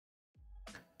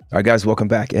All right, guys, welcome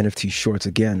back. NFT Shorts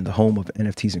again, the home of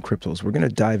NFTs and cryptos. We're going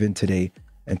to dive in today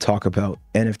and talk about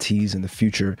NFTs in the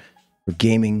future for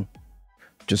gaming,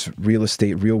 just real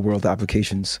estate, real world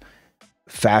applications,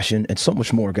 fashion, and so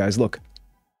much more, guys. Look,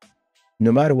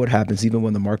 no matter what happens, even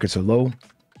when the markets are low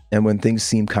and when things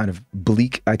seem kind of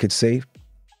bleak, I could say,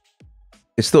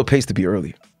 it still pays to be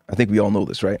early. I think we all know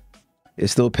this, right? It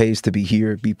still pays to be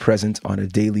here, be present on a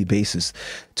daily basis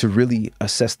to really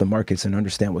assess the markets and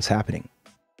understand what's happening.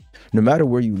 No matter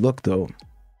where you look, though,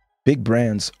 big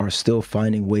brands are still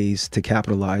finding ways to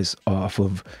capitalize off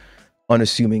of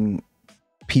unassuming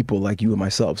people like you and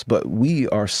myself. But we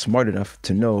are smart enough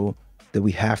to know that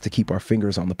we have to keep our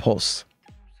fingers on the pulse.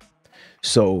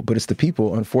 So, but it's the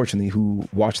people, unfortunately, who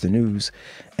watch the news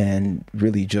and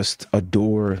really just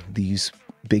adore these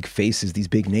big faces, these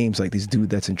big names, like this dude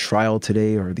that's in trial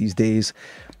today or these days.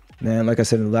 Man, like I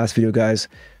said in the last video, guys,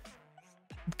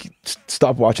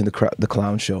 stop watching the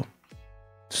clown show.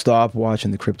 Stop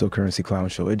watching the cryptocurrency clown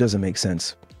show. It doesn't make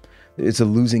sense. It's a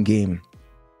losing game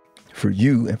for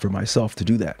you and for myself to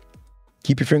do that.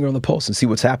 Keep your finger on the pulse and see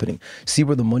what's happening. See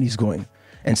where the money's going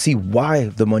and see why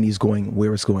the money's going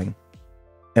where it's going.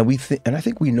 And I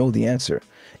think we know the answer.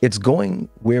 It's going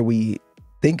where we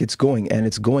think it's going, and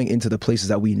it's going into the places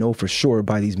that we know for sure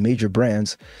by these major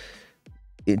brands,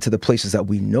 into the places that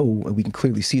we know and we can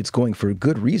clearly see it's going for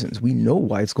good reasons. We know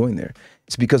why it's going there.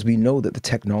 It's because we know that the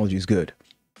technology is good.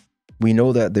 We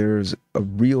know that there's a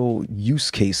real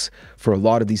use case for a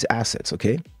lot of these assets,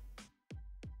 okay?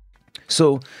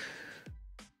 So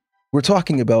we're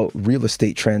talking about real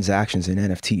estate transactions in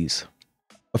NFTs.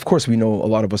 Of course, we know, a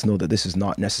lot of us know that this is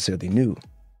not necessarily new,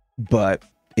 but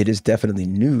it is definitely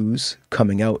news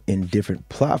coming out in different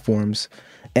platforms,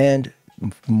 and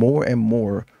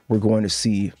more we're going to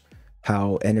see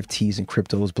how NFTs and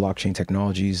cryptos, blockchain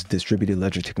technologies, distributed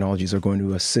ledger technologies are going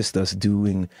to assist us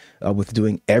with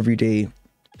doing everyday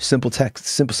simple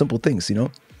things. You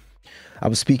know, I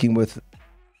was speaking with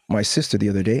my sister the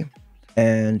other day,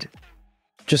 and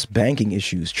just banking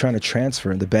issues, trying to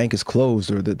transfer, and the bank is closed,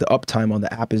 or the uptime on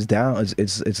the app is down,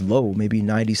 it's low, maybe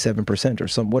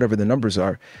 97% or whatever the numbers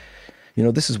are. You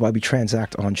know, this is why we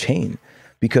transact on chain,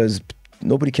 because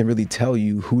nobody can really tell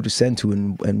you who to send to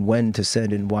and when to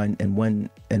send and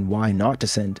why not to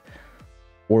send,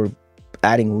 or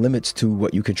adding limits to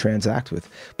what you can transact with.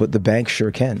 But the bank sure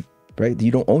can, right?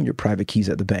 You don't own your private keys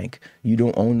at the bank. You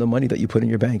don't own the money that you put in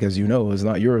your bank, as you know, is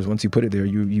not yours. Once you put it there,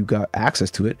 you got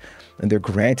access to it, and they're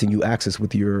granting you access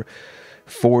with your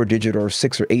 4-digit or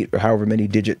 6 or 8 or however many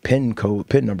digit PIN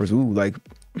numbers. Ooh, like,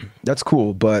 that's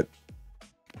cool, but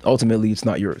ultimately it's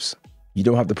not yours. You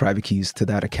don't have the private keys to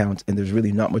that account, and there's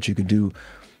really not much you can do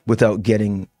without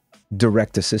getting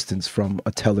direct assistance from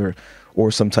a teller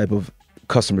or some type of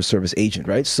customer service agent,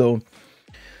 right? So,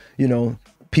 you know,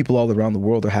 people all around the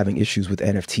world are having issues with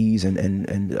NFTs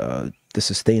and the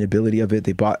sustainability of it.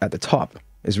 They bought at the top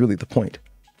is really the point,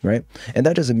 right? And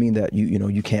that doesn't mean that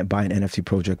you can't buy an NFT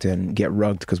project and get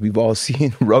rugged, because we've all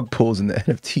seen rug pulls in the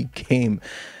NFT game.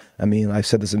 I mean, I've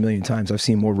said this a million times. I've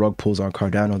seen more rug pulls on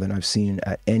Cardano than I've seen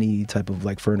at any type of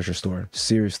like furniture store.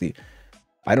 Seriously.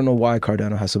 I don't know why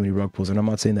Cardano has so many rug pulls. And I'm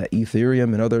not saying that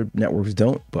Ethereum and other networks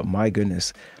don't, but my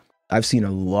goodness, I've seen a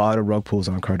lot of rug pulls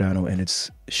on Cardano, and it's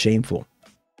shameful.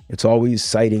 It's always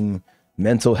citing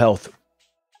mental health.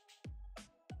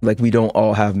 Like we don't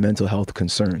all have mental health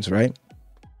concerns, right?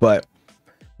 But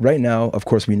right now, of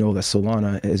course, we know that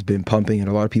Solana has been pumping, and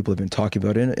a lot of people have been talking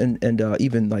about it, and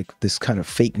even like this kind of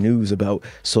fake news about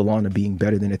Solana being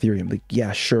better than Ethereum. Like,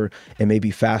 yeah, sure, it may be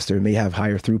faster, it may have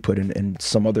higher throughput and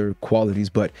some other qualities,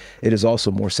 but it is also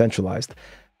more centralized.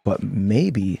 But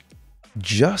maybe,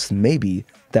 just maybe,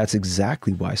 that's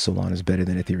exactly why Solana is better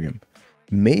than Ethereum.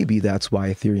 Maybe that's why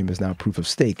Ethereum is now proof of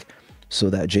stake, so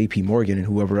that JP Morgan and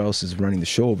whoever else is running the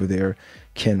show over there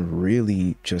can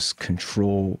really just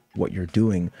control what you're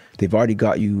doing. They've already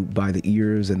got you by the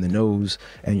ears and the nose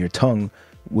and your tongue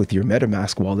with your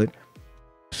MetaMask wallet.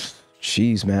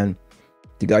 Jeez, man.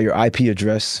 They got your IP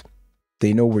address.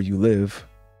 They know where you live.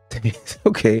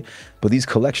 Okay, but these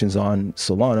collections on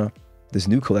Solana, this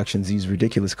new collections, these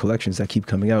ridiculous collections that keep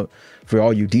coming out, for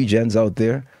all you degens out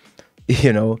there,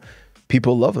 you know,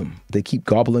 people love them. They keep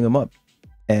gobbling them up.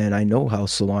 And I know how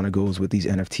Solana goes with these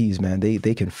NFTs, man.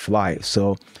 They can fly.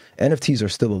 So NFTs are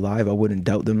still alive. I wouldn't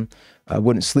doubt them. I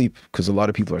wouldn't sleep, because a lot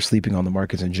of people are sleeping on the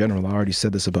markets in general. I already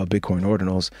said this about Bitcoin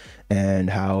Ordinals, and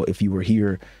how if you were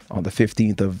here on the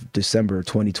 15th of December,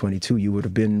 2022, you would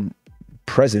have been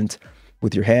present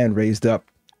with your hand raised up,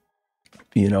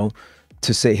 you know,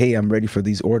 to say, hey, I'm ready for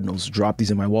these Ordinals. Drop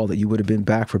these in my wallet. You would have been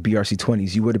back for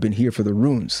BRC20s. You would have been here for the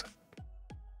runes.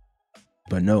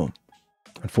 But no.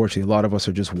 Unfortunately, a lot of us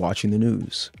are just watching the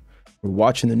news. We're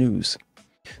watching the news.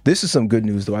 This is some good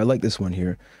news, though. I like this one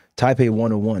here. Taipei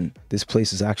 101. This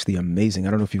place is actually amazing. I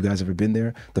don't know if you guys ever been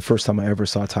there. The first time I ever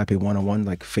saw Taipei 101,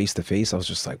 like face to face, I was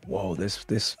just like, whoa,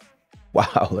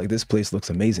 wow, like this place looks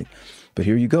amazing. But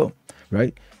here you go,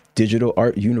 right? Digital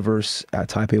art universe at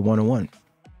Taipei 101.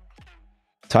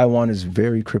 Taiwan is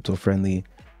very crypto friendly,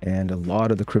 and a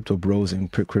lot of the crypto bros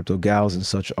and crypto gals and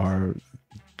such are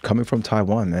coming from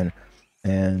Taiwan, man.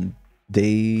 And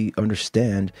they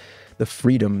understand the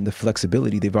freedom, the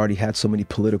flexibility. They've already had so many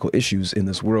political issues in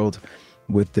this world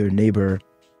with their neighbor,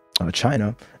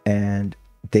 China, and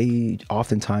they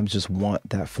oftentimes just want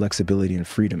that flexibility and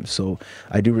freedom. So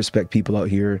I do respect people out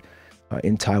here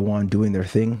in Taiwan doing their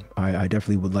thing. I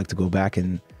definitely would like to go back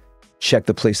and check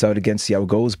the place out again, see how it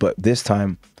goes. But this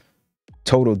time,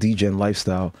 total degen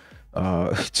lifestyle,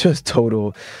 just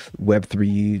total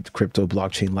Web3 crypto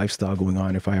blockchain lifestyle going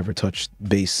on if I ever touch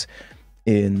base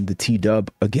in the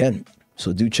T-dub again.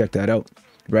 So do check that out,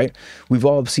 right? We've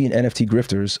all seen NFT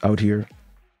grifters out here.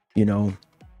 You know,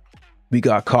 we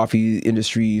got coffee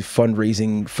industry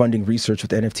fundraising, funding research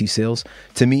with NFT sales.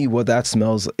 To me, what that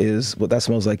smells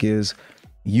like is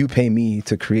you pay me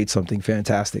to create something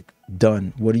fantastic.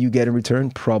 Done. What do you get in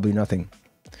return? Probably nothing.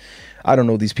 I don't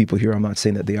know these people here. I'm not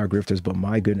saying that they are grifters, but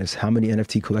my goodness, how many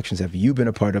NFT collections have you been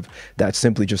a part of that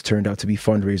simply just turned out to be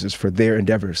fundraisers for their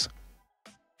endeavors?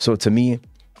 So to me,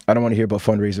 I don't want to hear about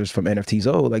fundraisers from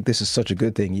NFTs. Oh, like this is such a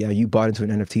good thing. Yeah, you bought into an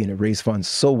NFT and it raised funds.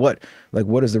 So what? Like,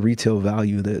 what is the retail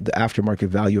value, the aftermarket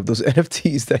value of those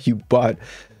NFTs that you bought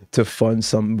to fund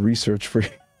some research for?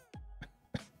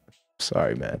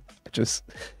 Sorry, man.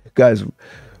 Guys,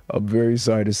 I'm very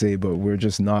sorry to say, but we're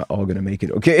just not all going to make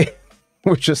it, okay?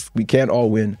 We can't all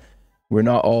win. We're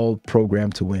not all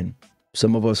programmed to win.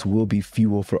 Some of us will be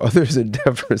fuel for others'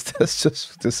 endeavors.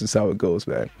 This is how it goes,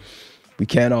 man. We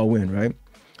can't all win, right?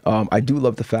 I do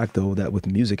love the fact, though, that with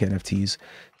music NFTs,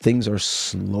 things are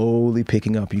slowly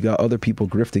picking up. You got other people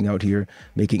grifting out here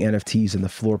making NFTs and the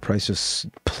floor price just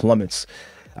plummets.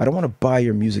 I don't want to buy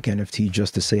your music NFT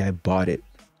just to say I bought it,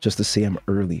 just to say I'm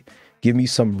early. Give me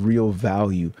some real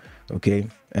value, okay?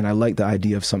 And I like the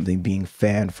idea of something being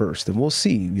fan first. And we'll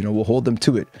see, you know, we'll hold them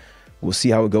to it. We'll see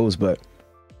how it goes, but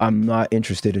I'm not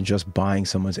interested in just buying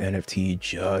someone's NFT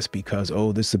just because,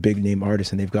 oh, this is a big name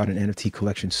artist and they've got an NFT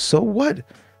collection. So what?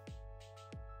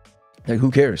 Like,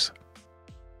 who cares?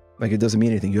 Like, it doesn't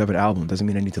mean anything. You have an album. Doesn't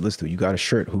mean I need to listen to it. You got a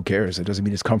shirt. Who cares? It doesn't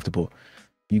mean it's comfortable.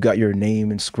 You got your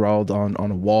name scrawled on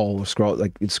a wall or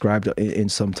inscribed in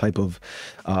some type of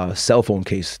cell phone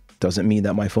case. Doesn't mean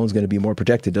that my phone's going to be more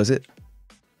protected, does it?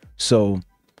 So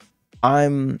I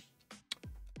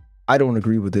don't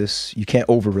agree with this. You can't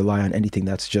over rely on anything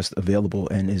that's just available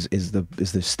and is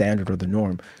the standard or the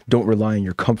norm. Don't rely on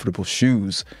your comfortable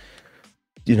shoes.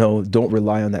 You know, don't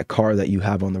rely on that car that you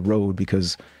have on the road,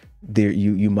 because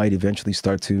you might eventually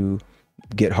start to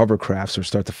get hovercrafts or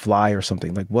start to fly or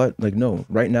something. Like what? Like, no,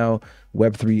 right now,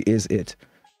 Web3 is it.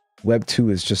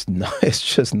 Web2 is just not, it's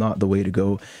just not the way to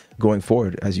go going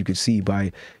forward, as you could see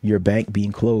by your bank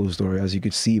being closed, or as you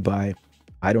could see by,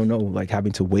 I don't know, like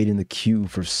having to wait in the queue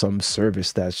for some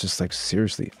service that's just like,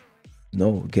 seriously,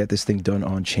 no, get this thing done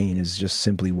on chain is just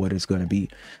simply what it's going to be.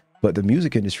 But the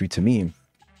music industry, to me,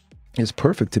 is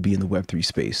perfect to be in the Web3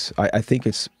 space. I think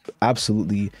it's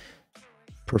absolutely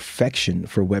perfection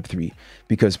for Web3,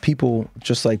 because people,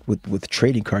 just like with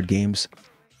trading card games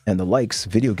and the likes,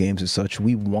 video games and such,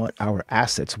 we want our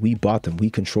assets. We bought them, we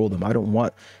control them. I don't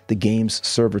want the game's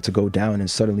server to go down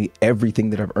and suddenly everything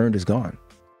that I've earned is gone.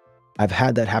 I've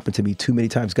had that happen to me too many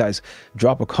times. Guys,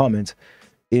 drop a comment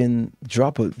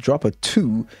drop a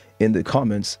 2 in the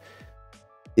comments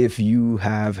if you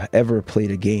have ever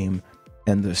played a game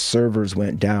and the servers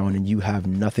went down and you have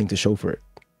nothing to show for it.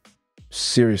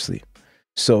 Seriously.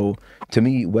 So to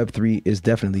me, Web3 is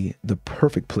definitely the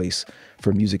perfect place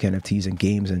for music NFTs and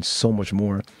games and so much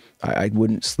more. I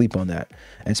wouldn't sleep on that.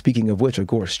 And speaking of which, of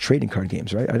course, trading card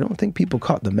games, right? I don't think people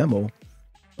caught the memo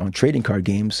on trading card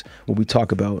games when we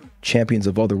talk about Champions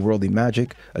of Otherworldly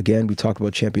Magic. Again, we talk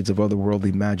about Champions of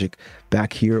Otherworldly Magic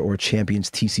back here, or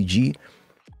Champions TCG,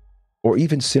 or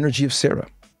even Synergy of Sarah.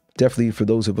 Definitely for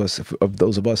those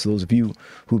of you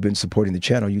who've been supporting the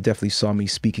channel, you definitely saw me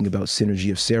speaking about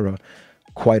Synergy of Sarah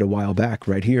quite a while back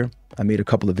right here. I made a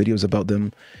couple of videos about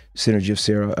them, Synergy of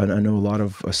Sarah, and I know a lot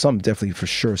of, definitely for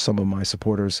sure, some of my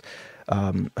supporters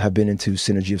have been into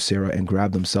Synergy of Sarah and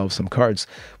grabbed themselves some cards.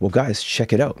 Well, guys,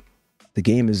 check it out. The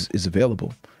game is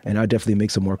available, and I definitely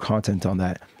make some more content on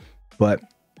that. But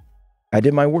I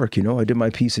did my work, you know, I did my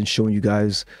piece in showing you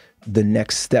guys the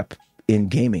next step in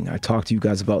gaming. I talked to you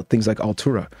guys about things like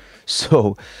Altura.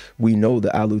 So we know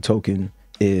the ALU token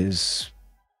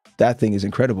that thing is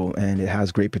incredible and it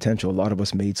has great potential. A lot of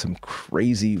us made some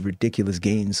crazy, ridiculous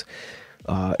gains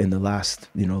in the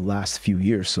last few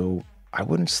years. So I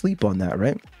wouldn't sleep on that,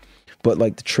 right? But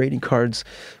like the trading cards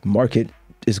market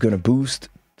is going to boost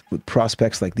with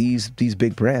prospects like these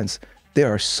big brands.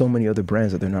 There are so many other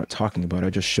brands that they're not talking about. I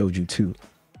just showed you two,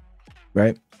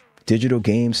 right? Digital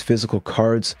games, physical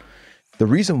cards. The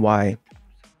reason why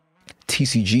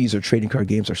TCGs or trading card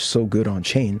games are so good on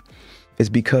chain is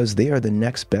because they are the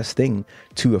next best thing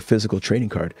to a physical trading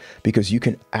card, because you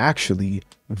can actually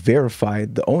verify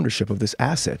the ownership of this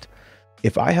asset.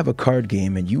 If I have a card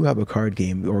game and you have a card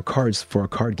game, or cards for a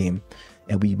card game,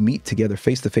 and we meet together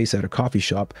face to face at a coffee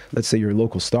shop, let's say your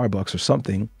local Starbucks or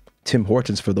something, Tim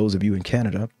Hortons for those of you in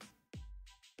Canada,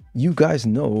 you guys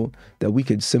know that we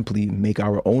could simply make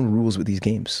our own rules with these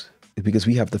games because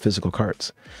we have the physical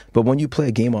cards. But when you play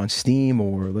a game on Steam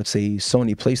or let's say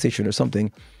Sony PlayStation or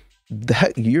something,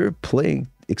 that your playing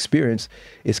experience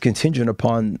is contingent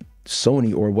upon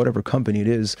Sony or whatever company it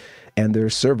is and their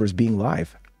servers being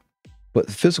live.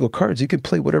 But physical cards, you can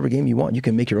play whatever game you want. You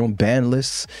can make your own ban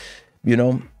lists, you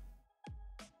know,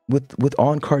 with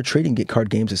on-card trading card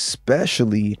games,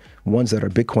 especially ones that are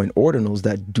Bitcoin ordinals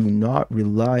that do not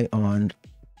rely on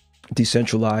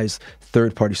decentralized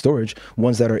third-party storage,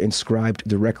 ones that are inscribed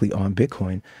directly on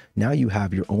Bitcoin. Now you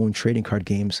have your own trading card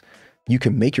games. You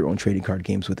can make your own trading card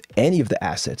games with any of the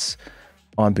assets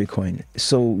on Bitcoin.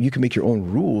 So you can make your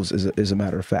own rules, as a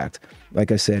matter of fact,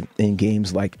 like I said, in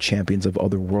games like Champions of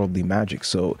Otherworldly Magic.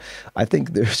 So I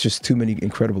think there's just too many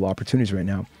incredible opportunities right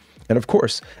now. And of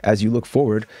course, as you look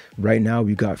forward, right now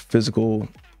we've got physical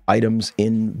items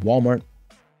in Walmart.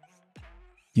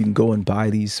 You can go and buy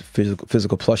these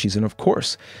physical plushies, and of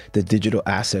course, the digital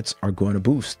assets are going to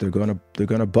boost. They're going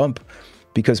to bump,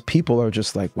 because people are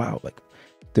just like, wow, like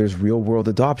there's real world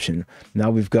adoption. Now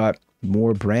we've got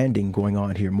more branding going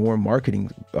on here, more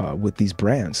marketing with these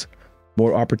brands,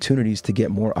 more opportunities to get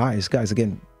more eyes. Guys,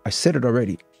 again, I said it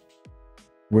already.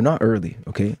 We're not early,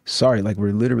 okay? Sorry, like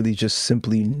we're literally just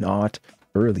simply not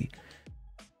early.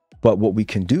 But what we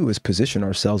can do is position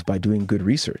ourselves by doing good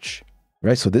research,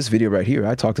 right? So this video right here,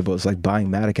 I talked about, is like buying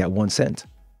Matic at 1 cent.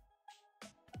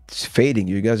 It's fading.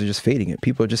 You guys are just fading it.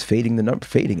 People are just fading the number,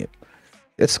 fading it.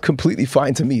 It's completely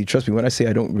fine to me. Trust me, when I say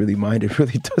I don't really mind, it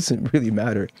really doesn't really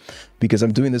matter, because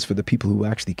I'm doing this for the people who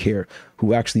actually care,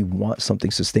 who actually want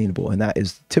something sustainable. And that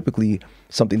is typically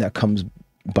something that comes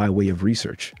by way of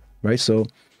research, right? So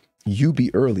you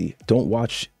be early. Don't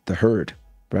watch the herd,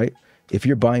 right? If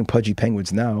you're buying Pudgy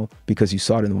penguins now because you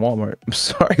saw it in Walmart, I'm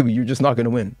sorry, but you're just not going to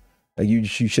win. Like you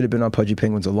should have been on Pudgy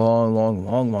penguins a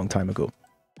long time ago.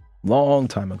 Long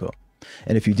time ago.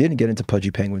 And if you didn't get into Pudgy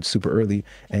penguins super early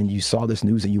and you saw this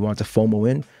news and you want to FOMO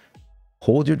in,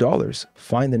 hold your dollars.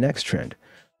 Find the next trend.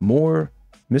 More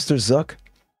Mr. Zuck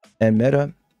and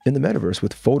Meta in the metaverse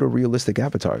with photorealistic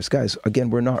avatars. Guys, again,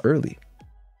 we're not early.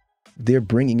 They're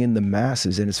bringing in the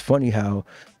masses. And it's funny how,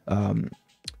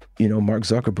 you know, Mark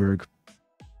Zuckerberg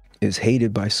is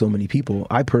hated by so many people.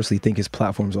 I personally think his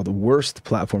platforms are the worst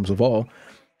platforms of all.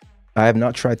 I have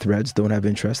not tried Threads, don't have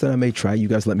interest, and I may try. You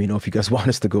guys let me know if you guys want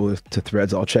us to go to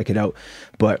Threads. I'll check it out.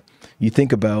 But you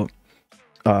think about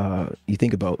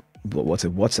what's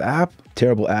it? WhatsApp,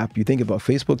 terrible app. You think about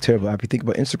Facebook, terrible app. You think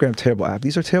about Instagram, terrible app.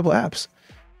 These are terrible apps.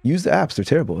 Use the apps. They're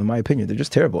terrible, in my opinion. They're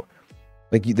just terrible.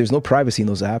 Like there's no privacy in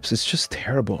those apps. It's just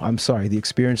terrible. I'm sorry. The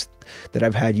experience that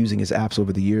I've had using his apps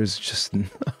over the years, just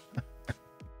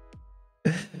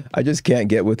I just can't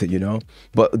get with it, you know.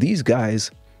 But these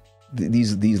guys,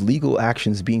 these legal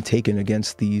actions being taken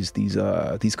against these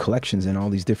collections and all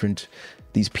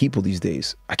these people these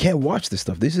days. I can't watch this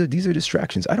stuff. These are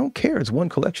distractions. I don't care. It's one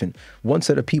collection, one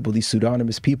set of people. These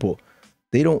pseudonymous people,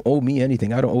 they don't owe me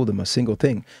anything. I don't owe them a single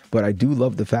thing. But I do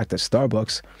love the fact that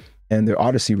Starbucks and their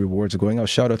Odyssey rewards are going out.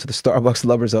 Shout out to the Starbucks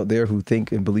lovers out there who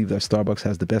think and believe that Starbucks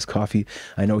has the best coffee.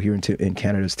 I know here in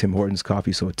Canada it's Tim Hortons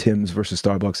coffee, so Tim's versus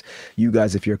Starbucks. You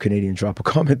guys, if you're Canadian, drop a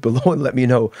comment below and let me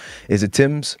know. Is it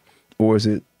Tim's or is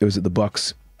it the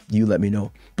Bucks? You let me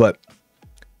know. But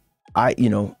you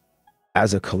know,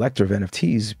 as a collector of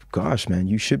NFTs, gosh, man,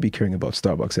 you should be caring about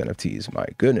Starbucks NFTs. My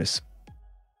goodness.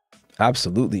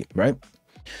 Absolutely, right?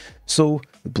 So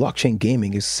blockchain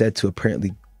gaming is said to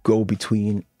apparently go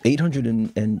between 800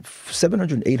 and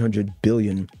 700, 800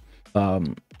 billion.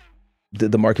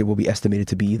 The market will be estimated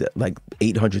to be that like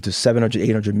 800 to 700,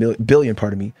 800 billion,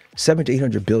 pardon me, 7 to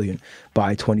 800 billion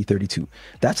by 2032.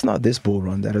 That's not this bull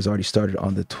run that has already started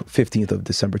on the 15th of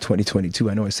December, 2022.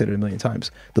 I know I said it a million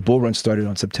times. The bull run started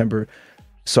on December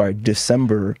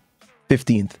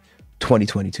 15th,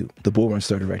 2022. The bull run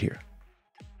started right here.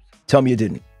 Tell me it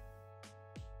didn't.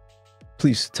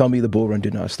 Please tell me the bull run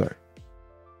did not start.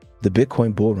 The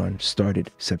Bitcoin bull run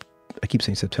started, I keep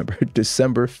saying September,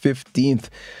 December 15th,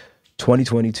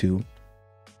 2022,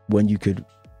 when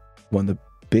the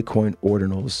Bitcoin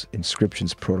Ordinals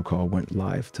inscriptions protocol went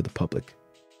live to the public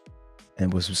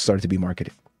and was started to be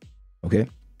marketed. Okay.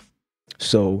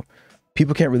 So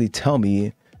people can't really tell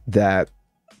me that,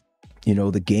 you know,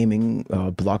 the gaming,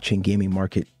 blockchain gaming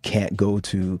market can't go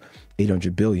to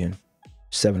 800 billion,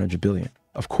 700 billion.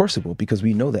 Of course it will, because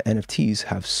we know that NFTs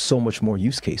have so much more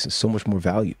use cases, so much more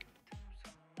value.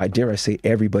 I dare I say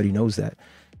everybody knows that.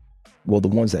 Well, the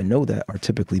ones that know that are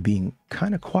typically being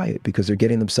kind of quiet because they're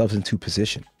getting themselves into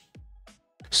position.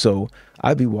 So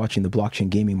I'd be watching the blockchain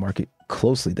gaming market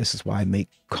closely. This is why I make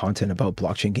content about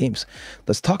blockchain games.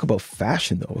 Let's talk about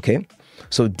fashion though, okay?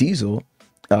 So Diesel,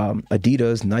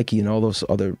 Adidas, Nike, and all those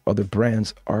other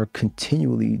brands are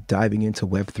continually diving into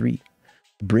Web3,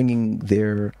 bringing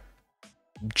their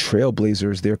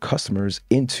trailblazers, their customers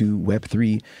into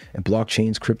Web3 and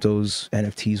blockchains, cryptos,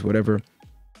 NFTs, whatever,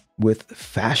 with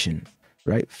fashion,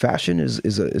 right? Fashion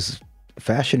is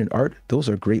fashion and art. Those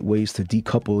are great ways to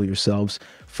decouple yourselves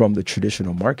from the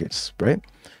traditional markets, right?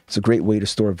 It's a great way to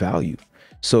store value.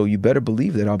 So you better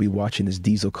believe that I'll be watching this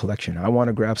Diesel collection. I want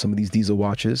to grab some of these Diesel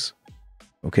watches.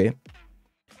 Okay.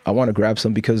 I want to grab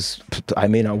some because I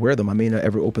may not wear them. I may not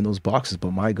ever open those boxes, but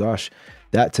my gosh,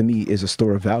 that to me is a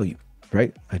store of value.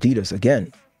 Right? Adidas,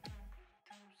 again,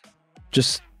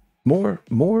 just more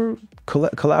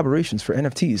collaborations for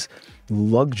NFTs,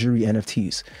 luxury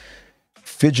NFTs,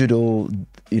 phygital,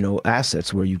 you know,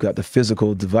 assets where you've got the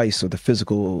physical device or the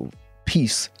physical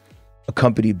piece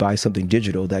accompanied by something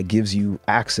digital that gives you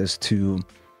access to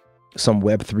some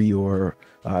Web3 or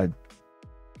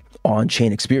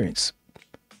on-chain experience.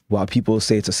 While people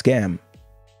say it's a scam,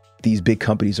 these big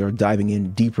companies are diving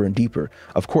in deeper and deeper.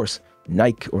 Of course,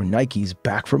 Nike's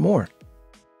back for more.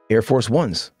 Air Force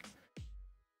Ones.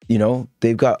 You know,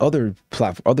 they've got other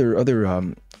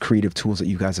creative tools that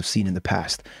you guys have seen in the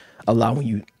past, allowing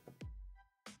you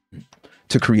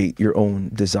to create your own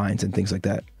designs and things like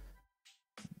that.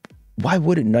 Why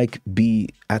wouldn't Nike be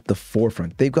at the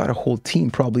forefront? They've got a whole team,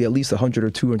 probably at least 100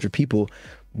 or 200 people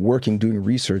working, doing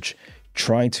research,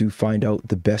 trying to find out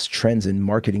the best trends and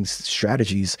marketing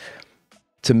strategies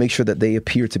to make sure that they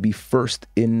appear to be first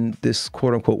in this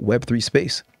quote unquote Web3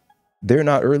 space. They're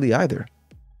not early either,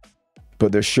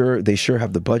 but they sure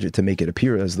have the budget to make it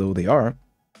appear as though they are.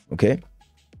 Okay.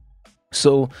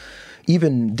 So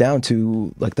even down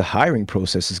to like the hiring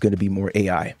process is going to be more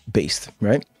AI based,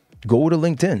 right? Go to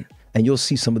LinkedIn and you'll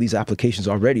see some of these applications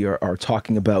already are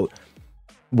talking about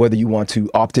whether you want to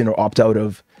opt in or opt out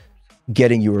of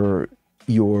getting your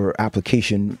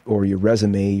application or your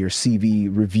resume, your CV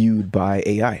reviewed by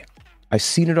AI. I've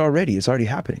seen it already. It's already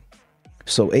happening.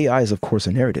 So AI is, of course,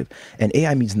 a narrative, and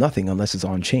AI means nothing unless it's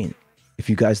on chain. If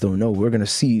you guys don't know, we're going to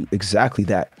see exactly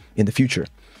that in the future.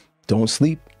 Don't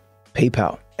sleep.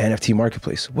 PayPal, NFT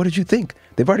marketplace. What did you think?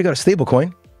 They've already got a stable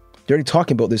coin. They're already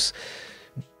talking about this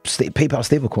PayPal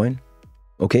stable coin.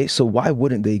 Okay, so why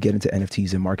wouldn't they get into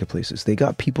NFTs and marketplaces? They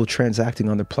got people transacting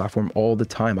on their platform all the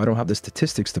time. I don't have the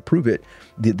statistics to prove it,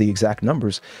 the exact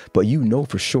numbers, but you know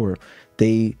for sure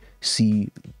they see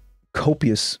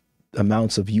copious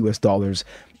amounts of US dollars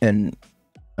and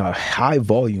a high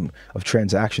volume of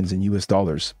transactions in US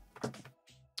dollars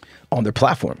on their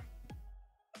platform.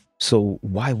 So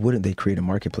why wouldn't they create a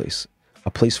marketplace,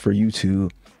 a place for you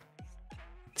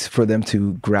for them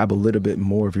to grab a little bit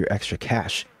more of your extra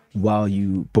cash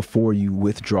before you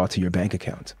withdraw to your bank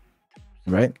account,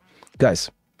 right? Guys,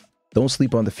 don't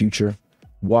sleep on the future.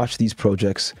 Watch these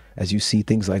projects as you see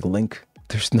things like Link.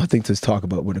 There's nothing to talk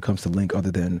about when it comes to Link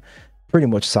other than pretty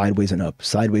much sideways and up,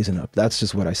 sideways and up. That's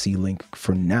just what I see Link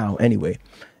for now anyway.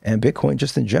 And Bitcoin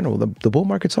just in general, the bull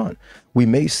market's on. We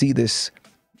may see this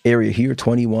area here,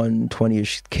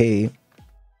 20-ish K.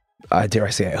 Dare I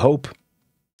say, I hope,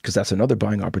 because that's another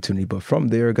buying opportunity. But from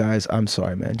there, guys, I'm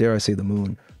sorry, man. Dare I say the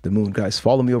moon, guys.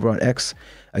 Follow me over on X.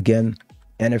 Again,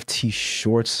 NFT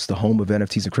Shorts, the home of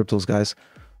NFTs and cryptos, guys.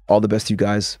 All the best to you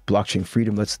guys. Blockchain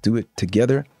freedom. Let's do it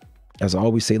together. As I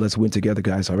always say, let's win together,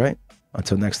 guys. All right.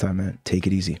 Until next time, man. Take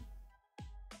it easy.